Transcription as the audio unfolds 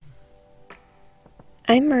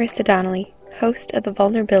I'm Marisa Donnelly, host of the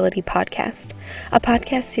Vulnerability Podcast, a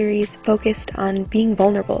podcast series focused on being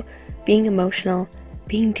vulnerable, being emotional,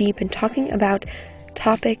 being deep, and talking about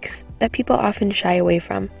topics that people often shy away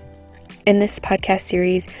from. In this podcast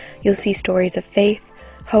series, you'll see stories of faith,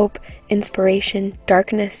 hope, inspiration,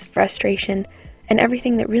 darkness, frustration, and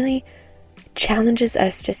everything that really challenges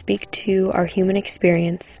us to speak to our human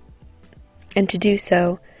experience, and to do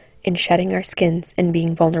so in shedding our skins and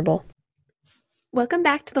being vulnerable. Welcome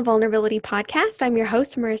back to the Vulnerability Podcast. I'm your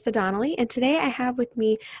host, Marisa Donnelly, and today I have with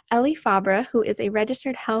me Ellie Fabra, who is a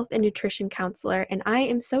registered health and nutrition counselor, and I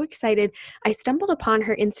am so excited. I stumbled upon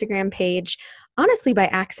her Instagram page, honestly by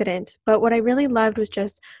accident, but what I really loved was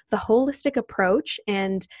just the holistic approach,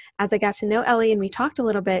 and as I got to know Ellie and we talked a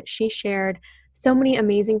little bit, she shared so many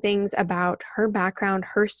amazing things about her background,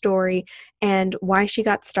 her story, and why she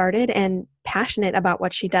got started and passionate about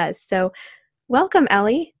what she does. So welcome,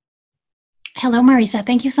 Ellie. Hello, Marisa.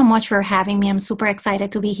 Thank you so much for having me. I'm super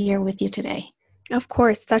excited to be here with you today. Of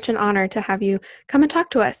course, such an honor to have you come and talk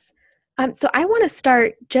to us. So I want to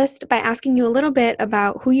start just by asking you a little bit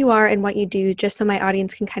about who you are and what you do, just so my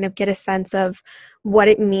audience can kind of get a sense of what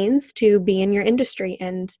it means to be in your industry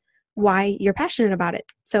and why you're passionate about it.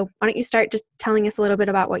 So why don't you start just telling us a little bit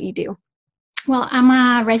about what you do? Well, I'm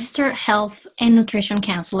a registered health and nutrition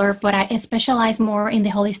counselor, but I specialize more in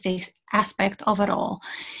the holistic aspect of it all.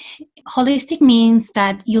 Holistic means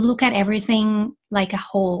that you look at everything like a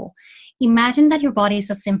whole. Imagine that your body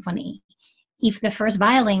is a symphony. If the first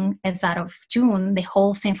violin is out of tune, the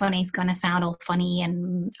whole symphony is going to sound all funny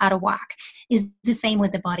and out of whack. It's the same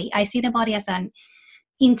with the body. I see the body as an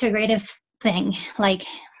integrative thing. Like,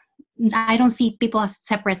 I don't see people as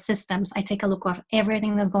separate systems. I take a look of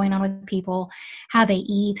everything that's going on with people, how they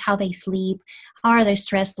eat, how they sleep, how are their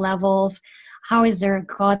stress levels, how is their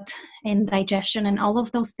gut and digestion, and all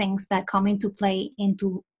of those things that come into play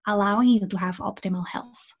into allowing you to have optimal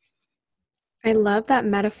health. I love that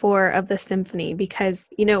metaphor of the symphony because,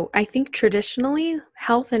 I think traditionally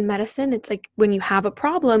health and medicine, it's like when you have a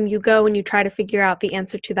problem, you go and you try to figure out the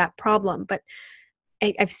answer to that problem. But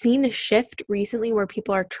I've seen a shift recently where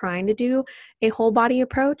people are trying to do a whole body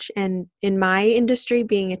approach. And in my industry,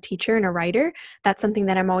 being a teacher and a writer, that's something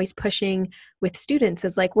that I'm always pushing with students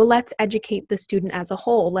is like, well, let's educate the student as a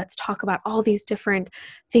whole. Let's talk about all these different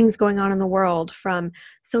things going on in the world, from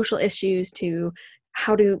social issues to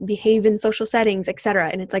how to behave in social settings, etc.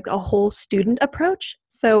 And it's like a whole student approach.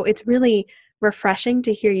 So it's really refreshing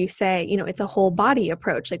to hear you say, it's a whole body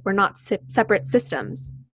approach. Like we're not separate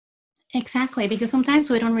systems. Exactly, because sometimes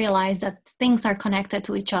we don't realize that things are connected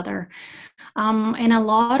to each other. And a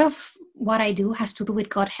lot of what I do has to do with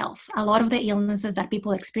gut health. A lot of the illnesses that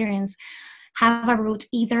people experience have a root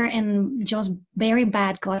either in just very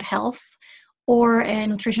bad gut health or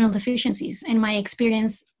nutritional deficiencies. In my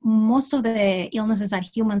experience, most of the illnesses that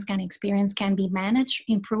humans can experience can be managed,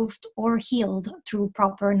 improved, or healed through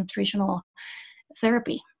proper nutritional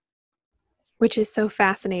therapy. Which is so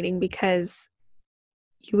fascinating because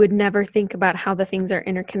you would never think about how the things are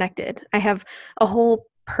interconnected. I have a whole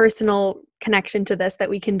personal connection to this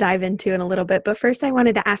that we can dive into in a little bit. But first, I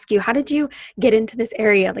wanted to ask you, how did you get into this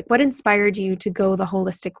area? Like, what inspired you to go the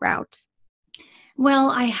holistic route?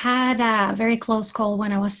 Well, I had a very close call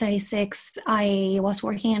when I was 36. I was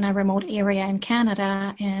working in a remote area in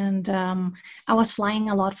Canada, and I was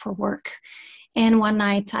flying a lot for work. And one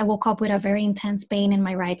night I woke up with a very intense pain in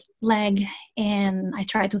my right leg, and I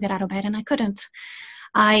tried to get out of bed and I couldn't.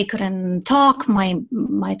 I couldn't talk.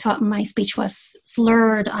 My speech was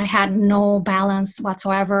slurred. I had no balance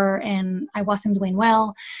whatsoever, and I wasn't doing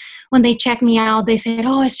well. When they checked me out, they said,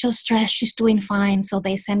 "Oh, it's just stress. She's doing fine." So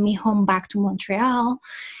they sent me home back to Montreal,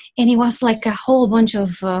 and it was like a whole bunch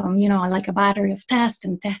of, like a battery of tests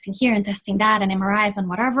and testing here and testing that and MRIs and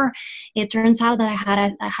whatever. It turns out that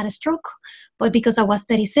I had a stroke, but because I was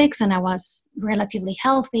 36 and I was relatively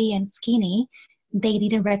healthy and skinny, they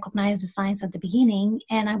didn't recognize the signs at the beginning,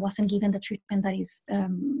 and I wasn't given the treatment that is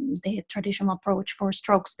the traditional approach for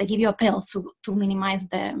strokes. They give you a pill to minimize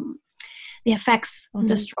the effects of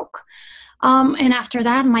the stroke. And after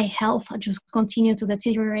that, my health just continued to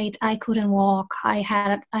deteriorate. I couldn't walk. I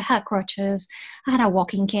had crutches. I had a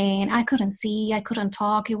walking cane. I couldn't see. I couldn't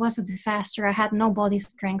talk. It was a disaster. I had no body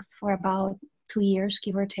strength for about 2 years,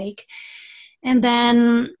 give or take. And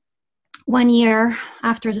then 1 year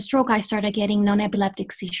after the stroke, I started getting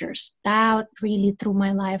non-epileptic seizures. That really threw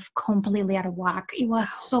my life completely out of whack. It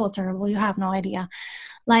was so terrible. You have no idea.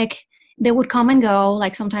 Like, they would come and go,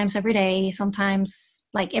 like sometimes every day, sometimes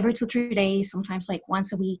like every 2-3 days, sometimes like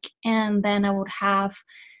once a week. And then I would have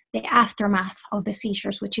the aftermath of the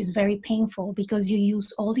seizures, which is very painful because you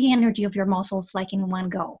use all the energy of your muscles like in one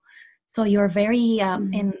go. So you're very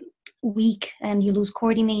weak and you lose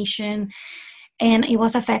coordination. And it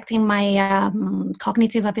was affecting my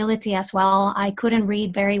cognitive ability as well. I couldn't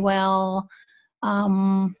read very well.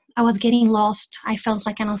 I was getting lost. I felt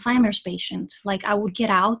like an Alzheimer's patient. Like I would get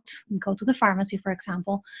out, go to the pharmacy, for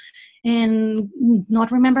example, and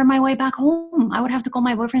not remember my way back home. I would have to call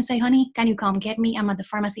my boyfriend and say, honey, can you come get me? I'm at the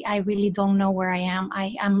pharmacy. I really don't know where I am.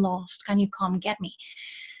 I am lost. Can you come get me?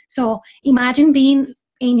 So imagine being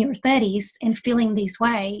in your 30s and feeling this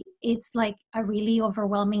way. It's like a really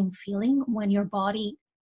overwhelming feeling when your body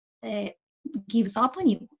gives up on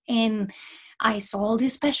you. And I saw all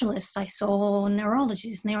these specialists. I saw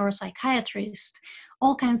neurologists, neuropsychiatrists,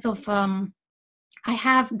 all kinds of, I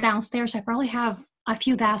have downstairs, I probably have a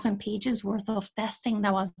few thousand pages worth of testing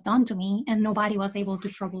that was done to me, and nobody was able to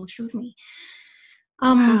troubleshoot me.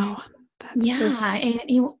 Wow. That's yeah, just...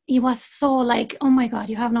 it was so like, oh my God,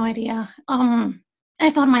 you have no idea. I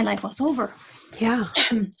thought my life was over. Yeah.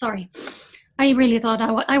 Sorry. I really thought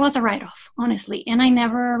I was a write-off, honestly. And I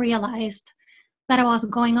never realized that what was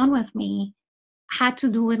going on with me had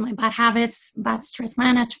to do with my bad habits, bad stress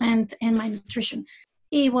management, and my nutrition.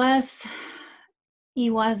 It was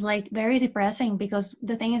like very depressing because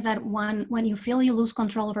the thing is that when you feel you lose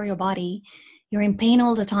control over your body, you're in pain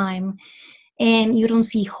all the time, and you don't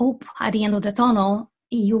see hope at the end of the tunnel,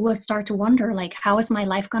 you will start to wonder, like, how is my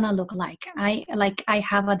life gonna look like? I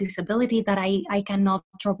have a disability that I cannot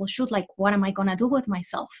troubleshoot. Like, what am I gonna do with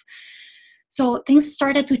myself? So things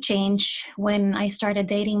started to change when I started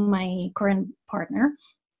dating my current partner.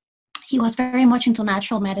 He was very much into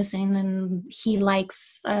natural medicine, and he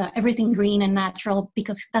likes everything green and natural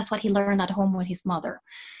because that's what he learned at home with his mother.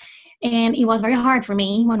 And it was very hard for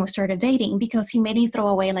me when we started dating because he made me throw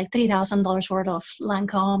away like $3,000 worth of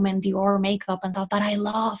Lancome and Dior makeup and stuff that I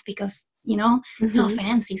love because, so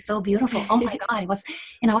fancy, so beautiful. Oh my God, it was,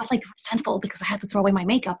 and I was like resentful because I had to throw away my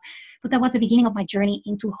makeup. But that was the beginning of my journey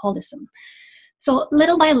into holism. So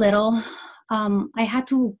little by little, I had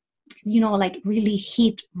to, like really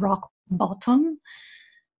hit rock bottom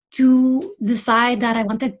to decide that I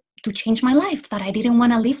wanted to change my life, that I didn't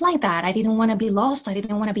want to live like that. I didn't want to be lost. I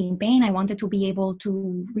didn't want to be in pain. I wanted to be able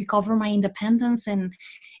to recover my independence and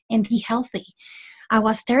be healthy. I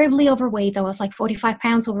was terribly overweight. I was like 45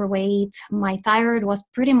 pounds overweight. My thyroid was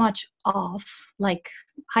pretty much off, like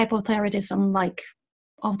hypothyroidism, like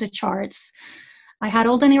off the charts. I had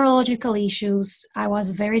all the neurological issues. I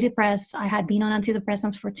was very depressed. I had been on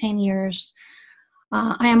antidepressants for 10 years.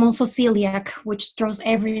 I am also celiac, which throws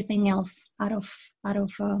everything else out of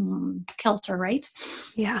kilter, right?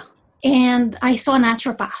 Yeah. And I saw a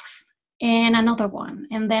naturopath and another one,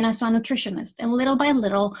 and then I saw a nutritionist. And little by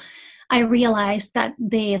little, I realized that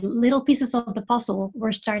the little pieces of the puzzle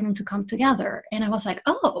were starting to come together. And I was like,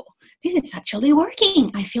 oh, this is actually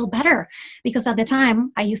working. I feel better. Because at the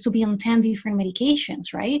time, I used to be on 10 different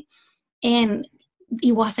medications, right? And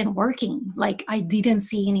it wasn't working. Like, I didn't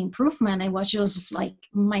see any improvement. It was just like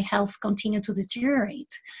my health continued to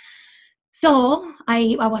deteriorate. So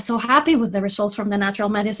I was so happy with the results from the natural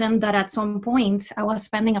medicine that at some point I was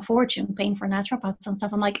spending a fortune paying for naturopaths and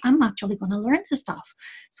stuff. I'm like, I'm actually going to learn this stuff.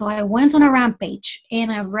 So I went on a rampage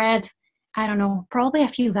and I read, I don't know, probably a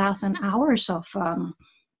few thousand hours of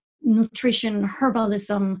nutrition,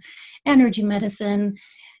 herbalism, energy medicine,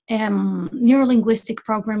 neurolinguistic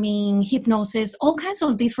programming, hypnosis, all kinds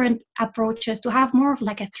of different approaches to have more of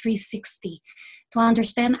like a 360, to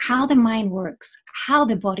understand how the mind works, how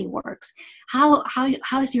the body works, how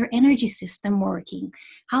is your energy system working,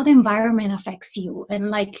 how the environment affects you, and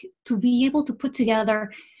like to be able to put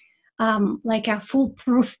together like a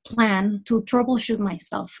foolproof plan to troubleshoot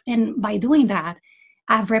myself. And by doing that,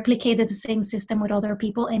 I've replicated the same system with other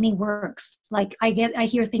people and it works. Like I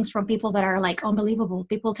hear things from people that are like unbelievable.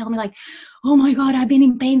 People tell me like, oh my God, I've been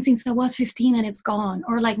in pain since I was 15 and it's gone.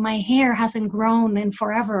 Or like my hair hasn't grown in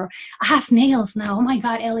forever. I have nails now. Oh my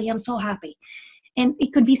God, Ellie, I'm so happy. And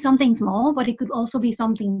it could be something small, but it could also be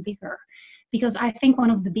something bigger. Because I think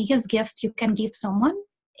one of the biggest gifts you can give someone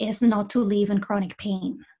is not to live in chronic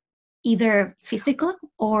pain, either physical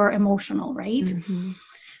or emotional, right? Mm-hmm.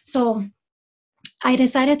 So I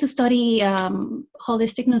decided to study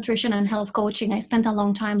holistic nutrition and health coaching. I spent a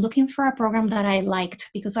long time looking for a program that I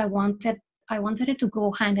liked because I wanted it to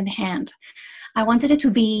go hand in hand. I wanted it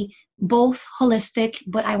to be both holistic,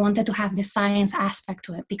 but I wanted to have the science aspect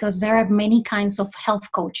to it because there are many kinds of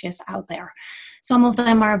health coaches out there. Some of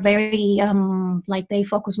them are very, like they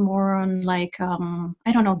focus more on like,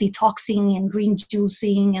 I don't know, detoxing and green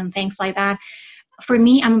juicing and things like that. for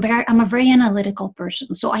me, I'm a very analytical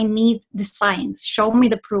person. So I need the science. Show me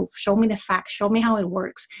the proof. Show me the facts. Show me how it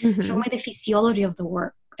works. Show me the physiology of the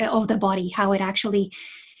work of the body, how it actually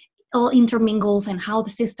all intermingles and how the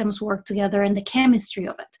systems work together and the chemistry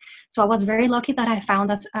of it. So I was very lucky that I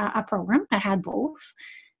found a program that had both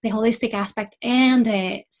the holistic aspect and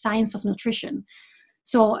the science of nutrition.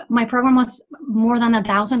 So my program was more than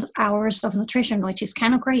 1,000 hours of nutrition, which is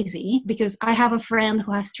kind of crazy because I have a friend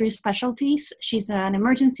who has 3 specialties. She's an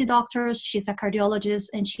emergency doctor, she's a cardiologist,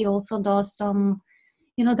 and she also does some,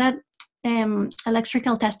 that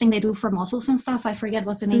electrical testing they do for muscles and stuff. I forget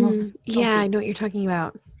what's the name of. Yeah, I know what you're talking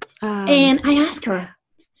about. And I asked her,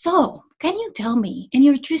 so can you tell me, in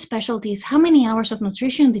your 3 specialties, how many hours of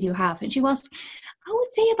nutrition did you have? And she was, I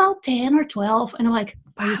would say about 10 or 12. And I'm like,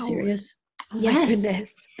 are you serious? Oh my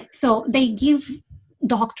goodness. So they give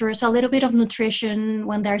doctors a little bit of nutrition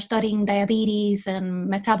when they're studying diabetes and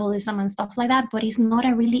metabolism and stuff like that, but it's not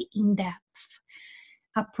a really in-depth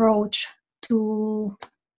approach to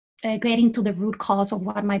getting to the root cause of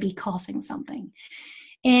what might be causing something.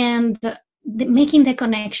 And making the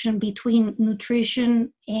connection between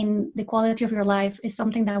nutrition and the quality of your life is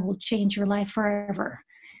something that will change your life forever.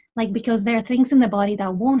 Like, because there are things in the body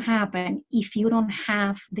that won't happen if you don't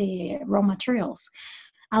have the raw materials.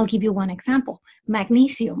 I'll give you one example.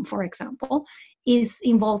 Magnesium, for example, is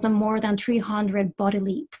involved in more than 300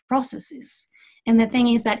 bodily processes. And the thing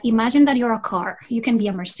is that imagine that you're a car. You can be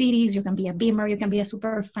a Mercedes, you can be a Beamer, you can be a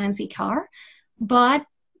super fancy car, but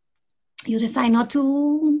you decide not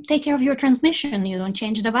to take care of your transmission. You don't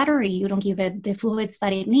change the battery. You don't give it the fluids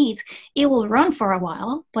that it needs. It will run for a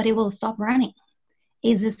while, but it will stop running.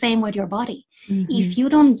 It's the same with your body. If you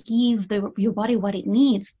don't give your body what it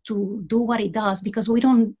needs to do what it does, because we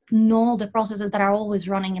don't know the processes that are always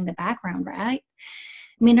running in the background, right?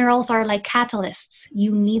 Minerals are like catalysts.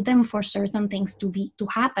 You need them for certain things to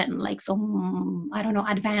happen, like some,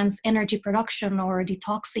 advanced energy production or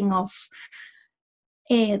detoxing of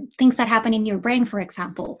things that happen in your brain, for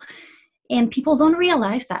example. And people don't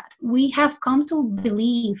realize that. We have come to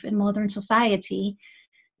believe in modern society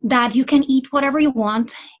that you can eat whatever you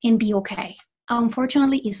want and be okay.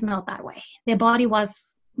 Unfortunately, it's not that way. The body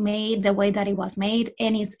was made the way that it was made,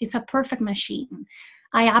 and it's a perfect machine.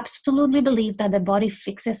 I absolutely believe that the body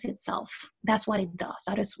fixes itself. That's what it does.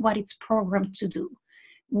 That is what it's programmed to do.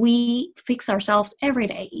 We fix ourselves every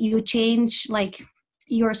day. You change, like,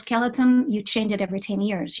 your skeleton, you change it every 10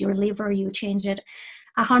 years. Your liver, you change it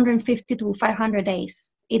 150 to 500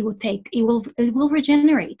 days. It will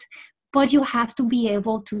regenerate. But you have to be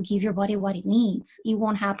able to give your body what it needs. It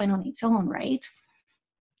won't happen on its own, right?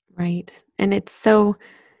 Right. And it's so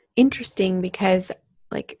interesting because,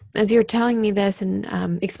 like, as you're telling me this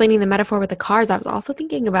and explaining the metaphor with the cars, I was also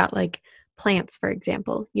thinking about, like, plants, for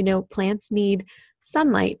example. Plants need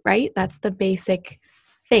sunlight, right? That's the basic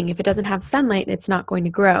thing. If it doesn't have sunlight, it's not going to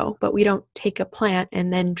grow. But we don't take a plant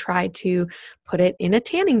and then try to put it in a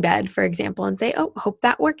tanning bed, for example, and say, oh, hope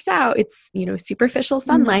that works out. It's, superficial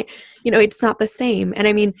sunlight. No. It's not the same. And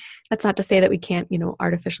I mean, that's not to say that we can't,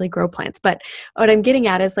 artificially grow plants. But what I'm getting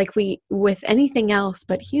at is, like, with anything else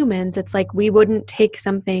but humans, it's like we wouldn't take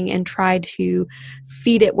something and try to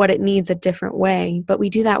feed it what it needs a different way. But we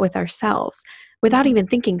do that with ourselves without even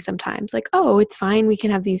thinking sometimes, like, oh, it's fine. We can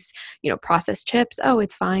have these, processed chips. Oh,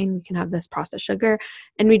 it's fine. We can have this processed sugar.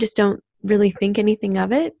 And we just don't really think anything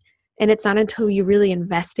of it. And it's not until you really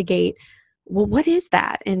investigate, well, what is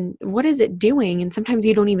that? And what is it doing? And sometimes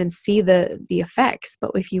you don't even see the effects. But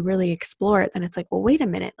if you really explore it, then it's like, well, wait a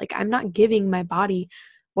minute. Like, I'm not giving my body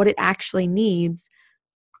what it actually needs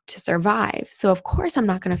to survive. So of course I'm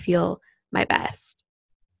not going to feel my best.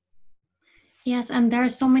 Yes, and there are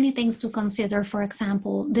so many things to consider. For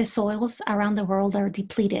example, the soils around the world are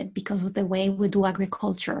depleted because of the way we do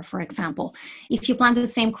agriculture, for example. If you plant the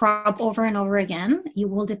same crop over and over again, you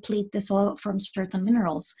will deplete the soil from certain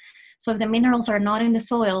minerals. So if the minerals are not in the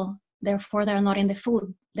soil, therefore they're not in the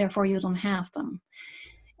food, therefore you don't have them.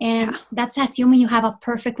 And that's assuming you have a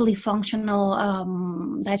perfectly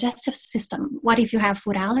functional digestive system. What if you have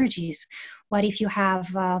food allergies? What if you have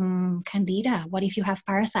candida? What if you have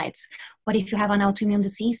parasites? What if you have an autoimmune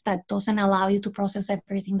disease that doesn't allow you to process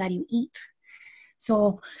everything that you eat?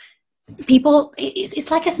 So people, it's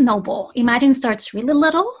like a snowball. Imagine starts really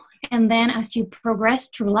little, and then as you progress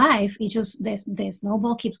through life, the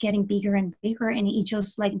snowball keeps getting bigger and bigger, and it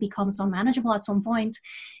just like becomes unmanageable at some point.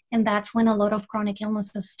 And that's when a lot of chronic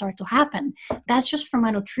illnesses start to happen. That's just from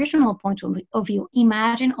a nutritional point of view.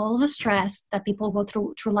 Imagine all the stress that people go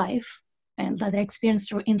through life and that they experience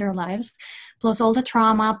through in their lives, plus all the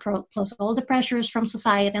trauma, plus all the pressures from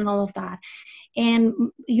society and all of that. And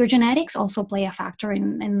your genetics also play a factor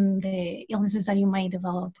in the illnesses that you may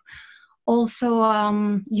develop.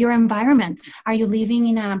 Also, your environment. Are you living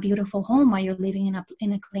in a beautiful home? Are you living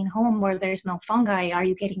in a clean home where there's no fungi? Are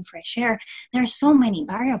you getting fresh air? There are so many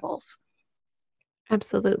variables.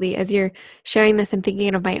 Absolutely. As you're sharing this, I'm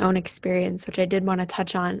thinking of my own experience, which I did want to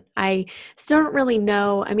touch on. I still don't really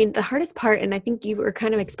know. I mean, the hardest part, and I think you were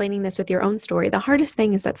kind of explaining this with your own story, the hardest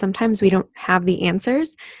thing is that sometimes we don't have the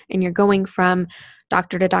answers, and you're going from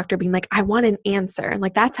doctor to doctor being like, I want an answer.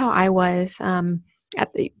 Like that's how I was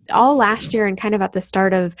all last year and kind of at the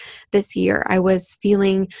start of this year. I was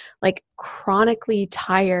feeling like chronically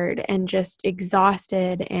tired and just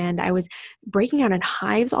exhausted, and I was breaking out in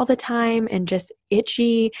hives all the time and just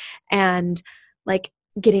itchy and like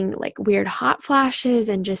getting like weird hot flashes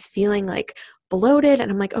and just feeling like bloated. And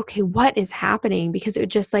I'm like, okay, what is happening? Because it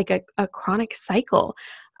was just like a chronic cycle.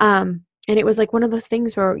 And it was like one of those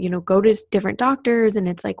things where, go to different doctors and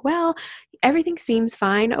it's like, well, everything seems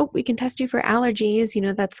fine. Oh, we can test you for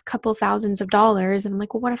allergies. That's a couple thousands of dollars. And I'm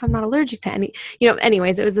like, well, what if I'm not allergic to any,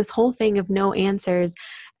 anyways, it was this whole thing of no answers.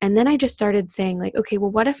 And then I just started saying like, okay,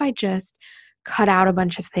 well, what if I just cut out a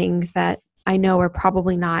bunch of things that I know are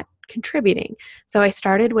probably not contributing? So I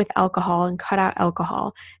started with alcohol and cut out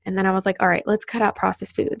alcohol. And then I was like, all right, let's cut out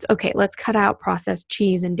processed foods. Okay, let's cut out processed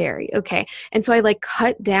cheese and dairy. Okay. And so I like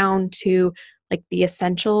cut down to like the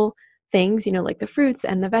essential things, like the fruits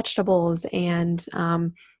and the vegetables and,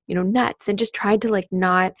 nuts, and just tried to like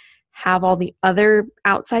not have all the other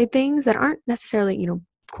outside things that aren't necessarily,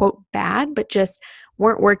 quote bad, but just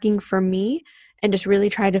weren't working for me. And just really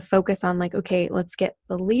tried to focus on like, okay, let's get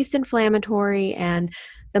the least inflammatory and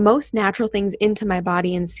the most natural things into my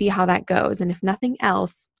body and see how that goes. And if nothing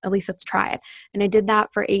else, at least let's try it. And I did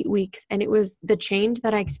that for 8 weeks. And it was the change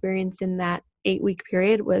that I experienced in that 8-week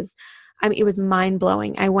period was, it was mind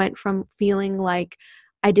blowing. I went from feeling like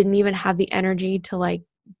I didn't even have the energy to like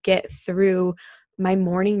get through my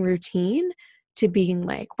morning routine to being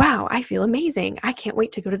like, wow, I feel amazing. I can't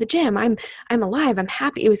wait to go to the gym. I'm alive. I'm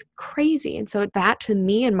happy. It was crazy. And so that to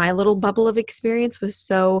me and my little bubble of experience was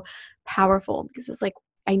so powerful because it was like,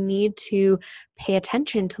 I need to pay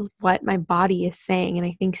attention to what my body is saying. And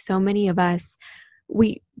I think so many of us,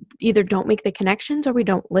 we either don't make the connections or we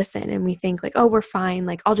don't listen, and we think like, oh, we're fine.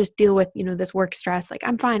 Like, I'll just deal with, this work stress. Like,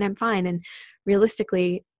 I'm fine. And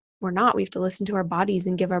realistically, we're not. We have to listen to our bodies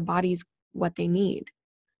and give our bodies what they need.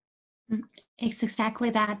 It's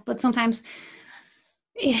exactly that. But sometimes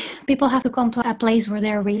people have to come to a place where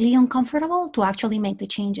they're really uncomfortable to actually make the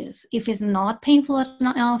changes. If it's not painful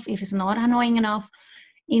enough, if it's not annoying enough,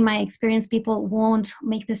 in my experience, people won't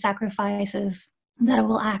make the sacrifices that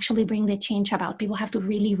will actually bring the change about. People have to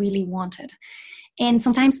really, really want it. And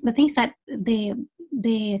sometimes the things that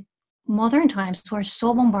the modern times, who are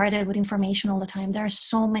so bombarded with information all the time, there are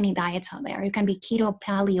so many diets out there. You can be keto,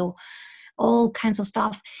 paleo, all kinds of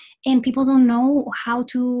stuff. And people don't know how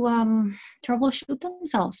to troubleshoot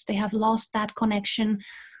themselves. They have lost that connection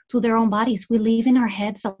to their own bodies. We live in our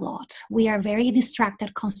heads a lot. We are very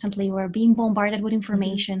distracted constantly. We're being bombarded with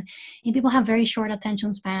information, and people have very short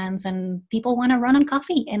attention spans, and people want to run on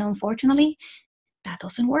coffee. And unfortunately, that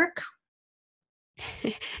doesn't work.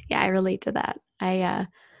 Yeah, I relate to that.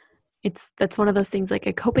 That's one of those things, like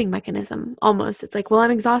a coping mechanism almost. It's like, well,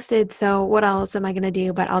 I'm exhausted, so what else am I going to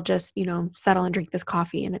do? But I'll just, settle and drink this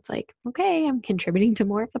coffee. And it's like, okay, I'm contributing to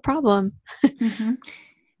more of the problem. Mm-hmm.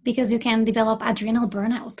 Because you can develop adrenal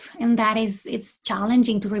burnout, and it's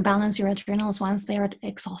challenging to rebalance your adrenals once they are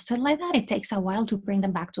exhausted like that. It takes a while to bring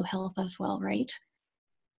them back to health as well, right?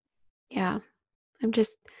 Yeah. I'm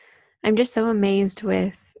just so amazed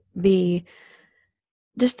with the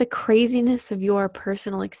craziness of your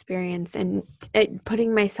personal experience and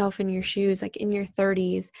putting myself in your shoes, like in your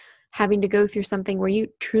 30s, having to go through something where you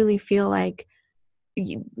truly feel like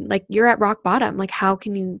you're at rock bottom. Like, how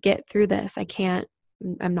can you get through this?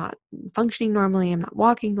 I'm not functioning normally. I'm not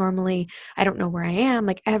walking normally. I don't know where I am.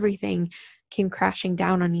 Like, everything came crashing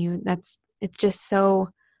down on you. It's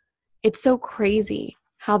so crazy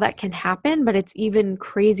how that can happen, but it's even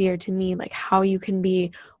crazier to me, like how you can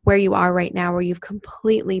be where you are right now, where you've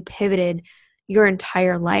completely pivoted your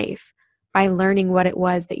entire life by learning what it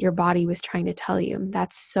was that your body was trying to tell you.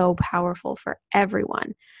 That's so powerful for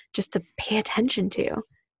everyone just to pay attention to.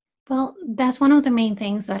 Well, that's one of the main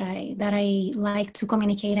things that I like to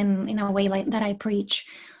communicate in a way like that I preach.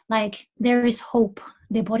 Like, there is hope.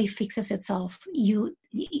 The body fixes itself.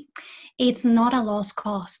 It's not a lost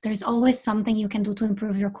cause. There's always something you can do to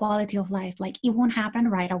improve your quality of life. Like, it won't happen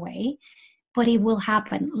right away, but it will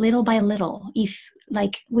happen little by little if,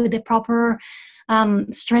 like, with the proper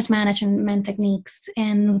stress management techniques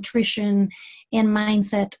and nutrition and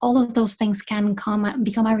mindset. All of those things can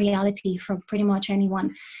become a reality for pretty much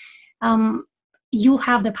anyone. You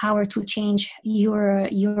have the power to change your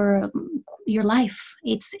life.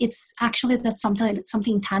 It's actually that's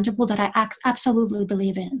something tangible that I absolutely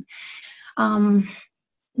believe in.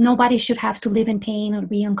 Nobody should have to live in pain or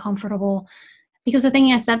be uncomfortable, because the thing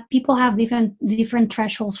is that people have different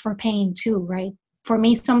thresholds for pain too, right? For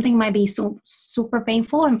me, something might be super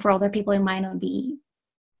painful, and for other people, it might not be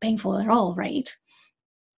painful at all, right?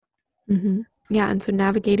 Mm-hmm. Yeah, and so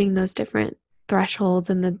navigating those different thresholds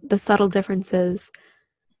and the subtle differences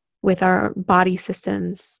with our body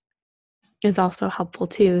systems is also helpful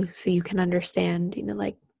too, so you can understand,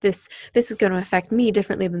 like this is going to affect me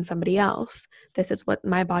differently than somebody else. This is what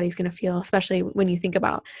my body's going to feel, especially when you think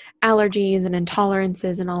about allergies and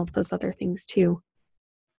intolerances and all of those other things too.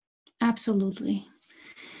 Absolutely.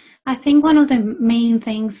 I think one of the main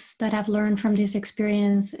things that I've learned from this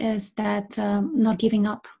experience is that not giving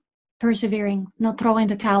up, persevering, not throwing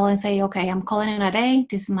the towel and say, okay, I'm calling it a day.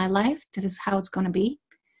 This is my life. This is how it's going to be.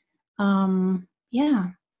 Yeah.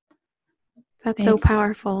 That's so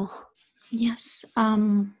powerful. Yes.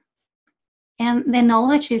 And the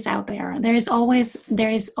knowledge is out there. There is always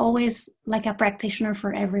like a practitioner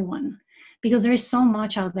for everyone, because there is so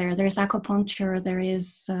much out there. There's acupuncture, there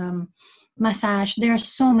is massage. There are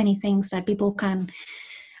so many things that people can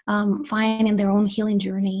find in their own healing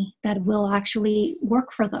journey that will actually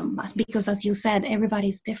work for them. Because, as you said,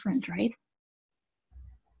 everybody's different, right?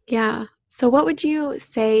 Yeah. So what would you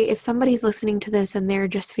say if somebody's listening to this and they're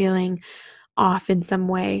just feeling off in some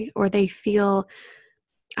way, or they feel,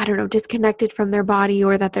 I don't know, disconnected from their body,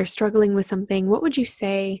 or that they're struggling with something? What would you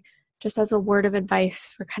say just as a word of advice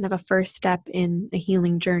for kind of a first step in a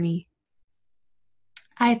healing journey?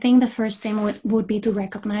 I think the first thing would be to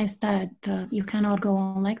recognize that you cannot go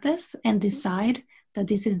on like this, and decide that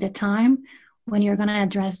this is the time when you're going to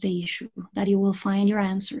address the issue, that you will find your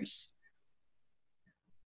answers.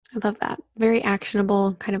 I love that. Very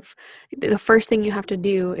actionable. Kind of the first thing you have to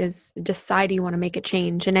do is decide you want to make a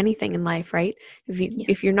change in anything in life, right?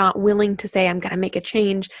 If you're not willing to say I'm going to make a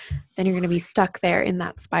change, then you're going to be stuck there in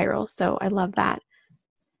that spiral. So I love that.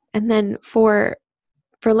 And then for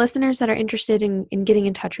listeners that are interested in getting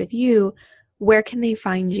in touch with you, where can they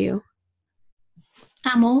find you?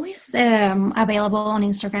 I'm always available on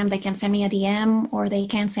Instagram. They can send me a DM, or they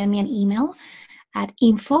can send me an email at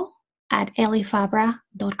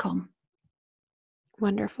info@elliefabra.com.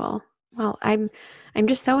 Wonderful. Well, I'm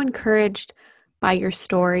just so encouraged by your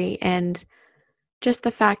story, and just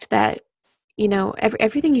the fact that,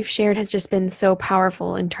 everything you've shared has just been so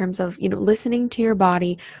powerful in terms of, listening to your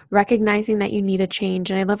body, recognizing that you need a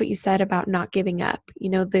change. And I love what you said about not giving up.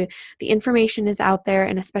 The information is out there,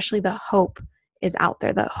 and especially the hope is out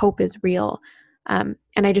there. The hope is real. And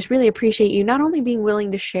I just really appreciate you not only being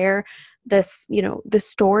willing to share this, the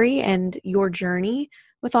story and your journey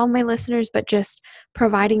with all my listeners, but just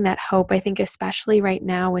providing that hope. I think especially right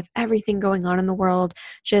now with everything going on in the world,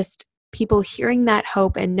 just people hearing that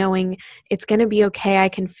hope and knowing it's going to be okay. I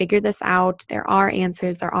can figure this out. There are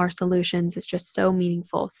answers. There are solutions. It's just so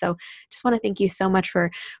meaningful. So just want to thank you so much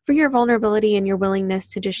for your vulnerability and your willingness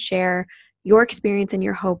to just share your experience and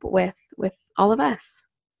your hope with all of us.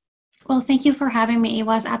 Well, thank you for having me. It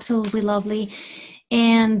was absolutely lovely.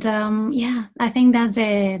 And I think that's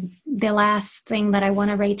the last thing that I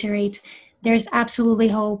want to reiterate. There's absolutely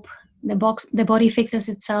hope. The body fixes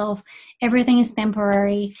itself. Everything is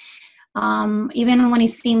temporary. Even when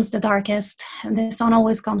it seems the darkest, the sun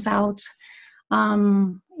always comes out.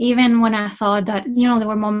 Even when I thought that, there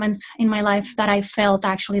were moments in my life that I felt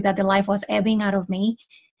actually that the life was ebbing out of me.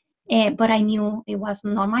 But I knew it was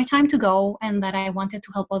not my time to go, and that I wanted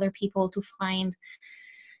to help other people to find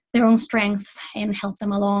their own strength and help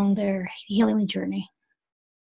them along their healing journey.